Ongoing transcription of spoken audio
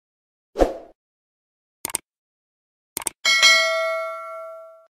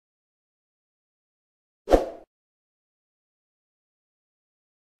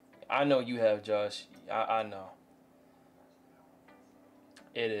I know you have, Josh. I know.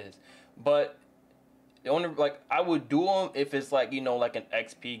 It is. But the only, like, I would do them if it's like, you know, like an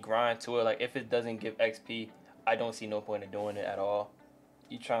XP grind to it. Like, if it doesn't give XP, I don't see no point in doing it at all.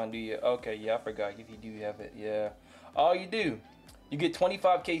 You trying to do your, okay, yeah, I forgot if you do have it, yeah. All you do, you get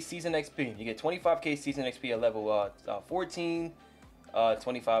 25k season XP. You get 25k season XP at level 14,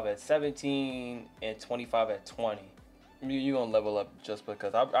 25 at 17, and 25 at 20. You're gonna level up just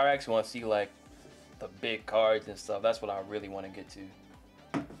because. I actually want to see like the big cards and stuff. That's what I really want to get to.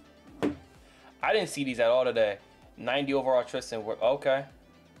 I didn't see these at all today. 90 overall Tristan. Okay.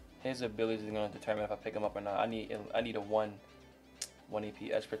 His abilities is gonna determine if I pick him up or not. I need a 1 AP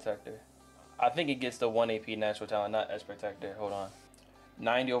Edge Protector. I think it gets the 1 AP Natural Talent, not Edge Protector. Hold on.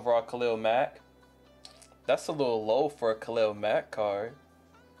 90 overall Khalil Mack. That's a little low for a Khalil Mack card.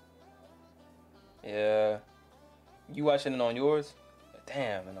 Yeah. You watching it on yours?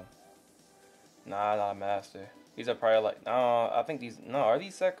 Damn, man. Nah, not Master. These are probably like, no, I think these, no, are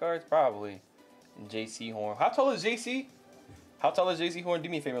these set cards? Probably. JC Horn. How tall is JC? How tall is JC Horn? Do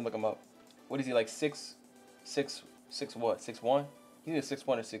me a favor and look him up. What is he, like 6 what? 6'1"? He's either 6'1"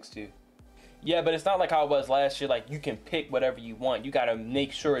 or 6'2". Yeah, but it's not like how it was last year. Like, you can pick whatever you want. You gotta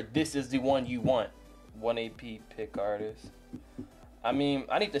make sure this is the one you want. 1 AP pick artist. I mean,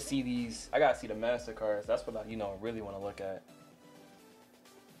 I need to see these. I gotta see the master cards. That's what I, you know, really want to look at.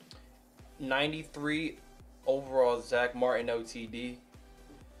 93 overall Zach Martin OTD.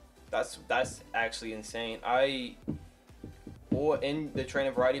 That's actually insane. Or in the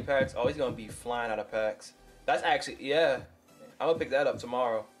training variety packs, oh, he's gonna be flying out of packs. That's actually, yeah, I'm gonna pick that up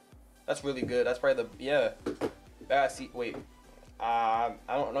tomorrow. That's really good. That's probably the, yeah. I see. Wait, I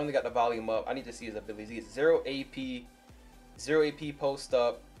don't only got the volume up. I need to see his abilities. He gets 0 AP post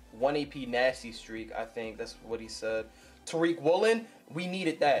up, 1 AP nasty streak. I think that's what he said. Tariq Woolen, we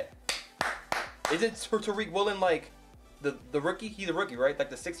needed that. Isn't Tariq Woolen like the rookie? He's a rookie, right? Like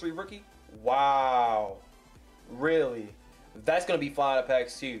the 6'3" rookie? Wow. Really? That's gonna be flying out of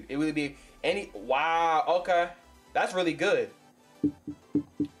packs too. It would be any, wow, okay. That's really good.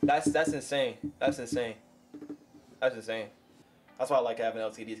 That's insane. That's insane. That's insane. That's why I like having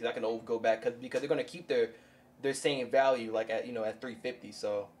LTDs, because I can go back because they're gonna keep their same value like at, you know, at 350.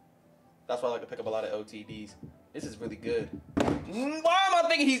 So that's why I like to pick up a lot of OTDs. This is really good. Why am I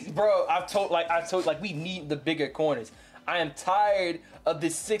thinking he's, bro? I told like we need the bigger corners. I am tired of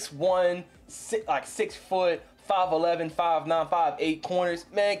this 6'1", like 6 foot, 5'11", 5'9", 5'8" corners.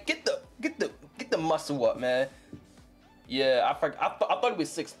 Man, get the muscle up, man. Yeah, I thought he was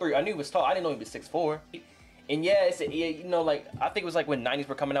 6'3". I knew he was tall. I didn't know he was 6'4". And yeah, you know, like I think it was like when 90s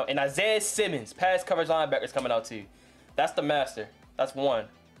were coming out. And Isaiah Simmons, pass coverage linebacker, is coming out too. That's the master. That's one.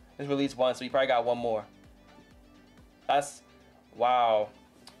 This released one, so he probably got one more. That's, wow.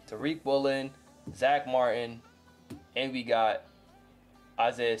 Tariq Woolen, Zach Martin, and we got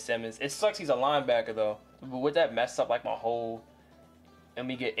Isaiah Simmons. It sucks he's a linebacker though. But would that mess up like my whole? And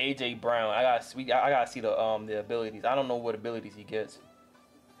we get AJ Brown. I gotta see the abilities. I don't know what abilities he gets,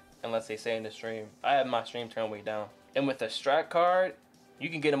 unless they say in the stream. I have my stream turned way down. And with a strat card, you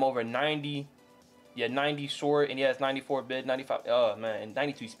can get him over 90. Yeah, 90 short, and he has 94 bid, 95. Oh man, and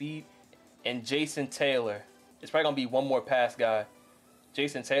 92 speed. And Jason Taylor. It's probably gonna be one more pass guy.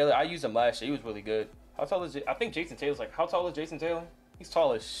 Jason Taylor. I used him last year. He was really good. How tall is? I think Jason Taylor's like. How tall is Jason Taylor? He's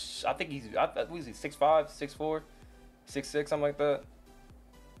tall as. I think he's. What is he? 6'5", 6'4", 6'6", something like that.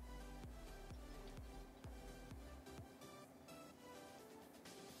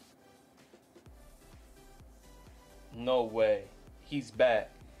 No way. He's back.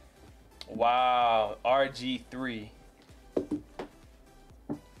 Wow. RG3.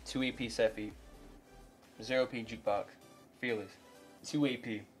 2 AP set feet. 0 AP jukebox. Fearless. 2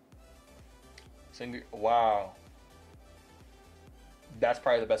 AP. Singer. Wow. That's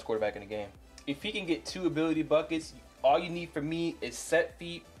probably the best quarterback in the game. If he can get 2 ability buckets, all you need for me is set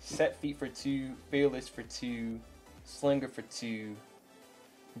feet for 2, fearless for 2, slinger for 2,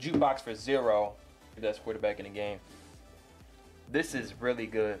 jukebox for 0. The best quarterback in the game. This is really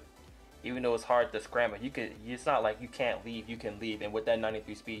good. Even though it's hard to scramble, you could. It's not like you can't leave. You can leave, and with that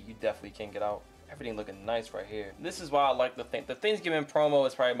 93 speed, you definitely can get out. Everything looking nice right here. This is why I like the thing. The Thanksgiving promo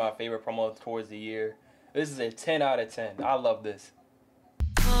is probably my favorite promo towards the year. This is a 10 out of 10. I love this.